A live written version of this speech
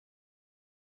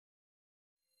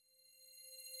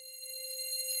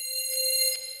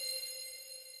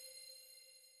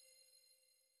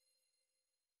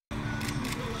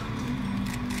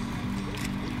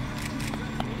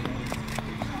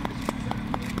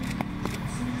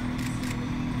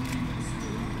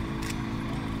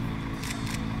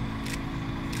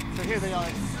here they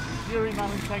are. Yury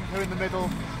Malenchенко in the middle.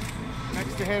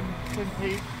 Next to him, Timoti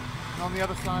Pik. And on the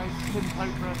other side, Timoti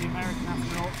Kopra, the American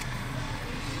astronaut.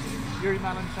 Yury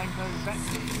Malenchенko,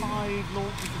 that's 5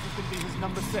 launches. This is going to be his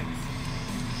number 6.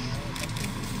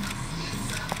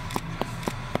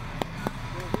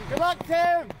 Good luck,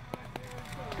 Tim!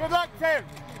 Good luck, Tim!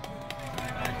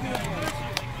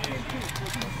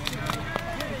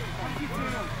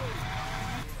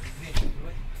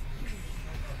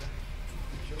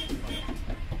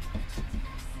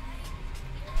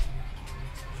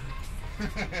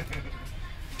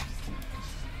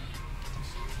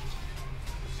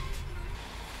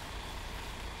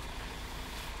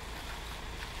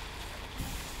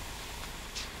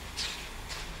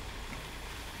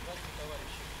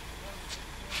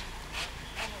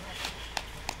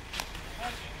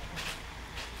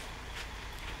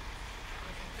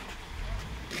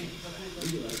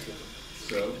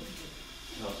 So,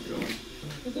 how's it going?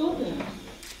 Удобно?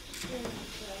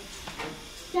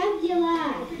 Как дела?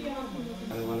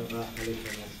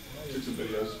 Took some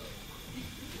videos.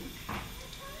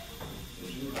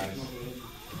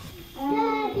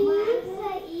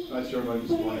 Nice your money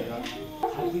this morning, huh?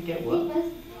 How did we get what?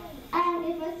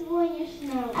 It was voyage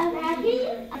now. I'm happy.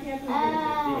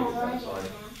 I'm sorry.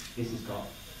 This is got.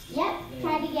 Yep,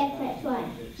 try to get that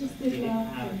one. Just good love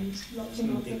and lots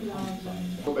and lots of love.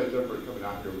 A little bit different coming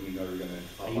out here when you know you're going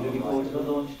to... Are you looking forward to the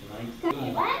launch tonight?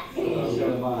 What? So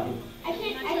am I. А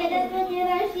когда твой день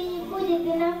рождения будет,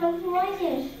 ты нам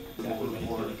позвонишь? That was when it's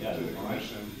going to go. To the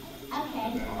commission. Okay.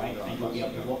 Alright, and you'll be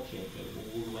able to watch it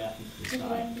all the way up into the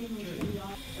sky.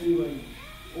 Anyway,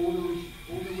 all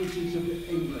the wishes of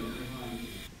England behind you.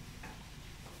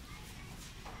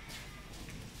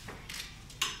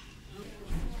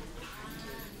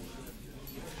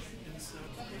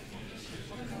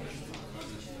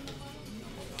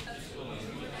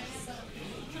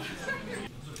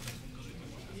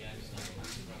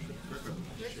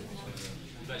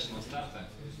 Удачного старта,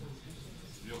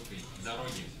 легкой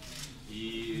дороги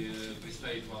и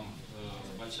представить вам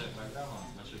большая программа,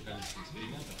 большое количество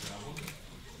экспериментов и работы.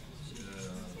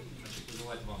 Хочу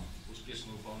пожелать вам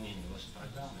успешного выполнения вашей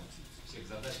программы, всех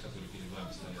задач, которые перед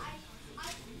вами стоят.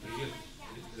 Привет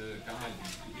команде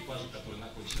экипажа, который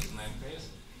находится сейчас на МКС.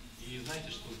 И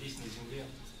знайте, что здесь на Земле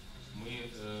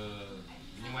мы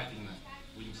внимательно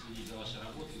будем следить за вашей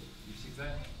работой и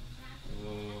всегда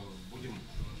будем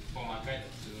помогать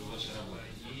вашей работе.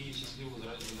 И счастливого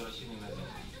возвращения на Землю.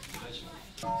 Удачи!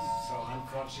 So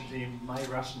unfortunately my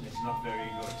Russian is not very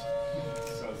good.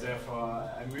 So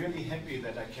therefore I'm really happy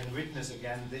that I can witness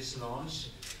again this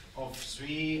launch of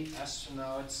 3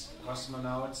 astronauts,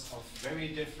 cosmonauts of very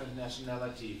different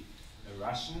nationality. A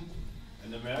Russian,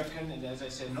 an American, and as I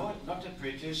said, not a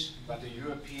British, but a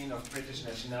European of British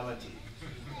nationality.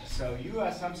 So you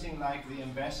are something like the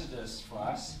ambassadors for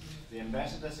us, the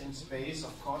ambassadors in space,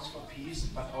 of course, for peace,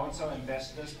 but also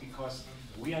ambassadors because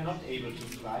we are not able to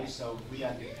fly, so we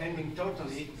are depending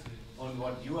totally on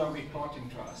what you are reporting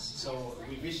to us. So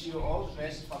we wish you all the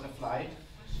best for the flight,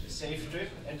 a safe trip,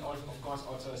 and of course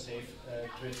also a safe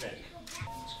trip back.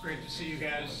 It's great to see you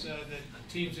guys. The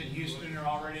teams in Houston are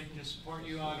all ready to support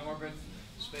you on orbit.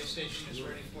 The space station is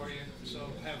ready for you. So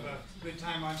have a good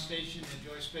time on station,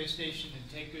 enjoy space station, and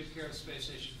take good care of the space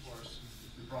station for us.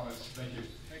 We promise. Thank you.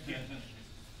 Thank you.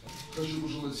 Хочу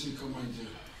пожелать всей команде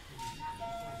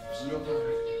взлета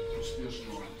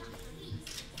успешного,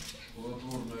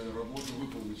 плодотворной работы,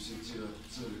 выполнить все те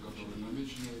цели, которые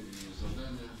намечены, и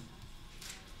задания.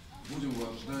 Будем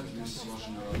вас ждать вместе с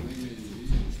вашими родными и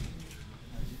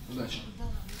удачи!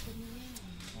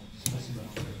 Спасибо.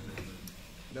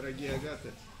 Дорогие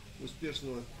Агаты,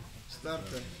 успешного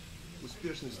старта,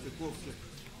 успешной стыковки,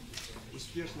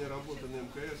 успешной работы на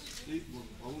МКС и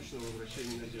благополучного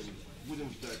возвращения на Землю. Будем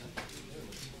ждать.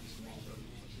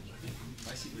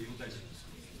 Спасибо и удачи!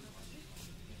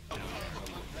 В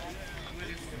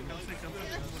конце концов,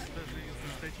 даже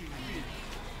результативные.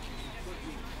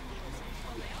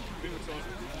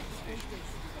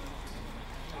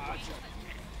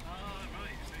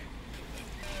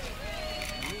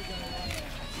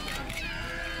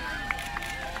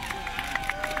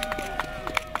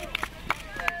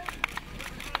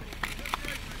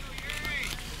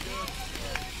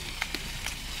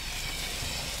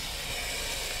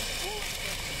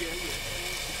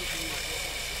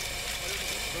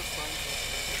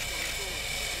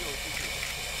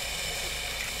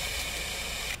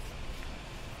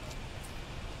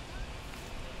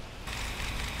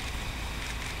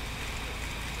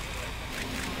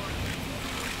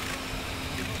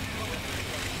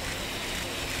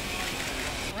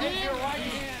 Raise your right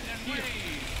hand and wave.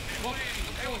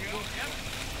 There we go. Yep.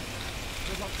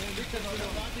 Good luck to him. Victor,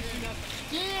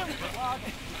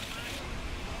 Tим!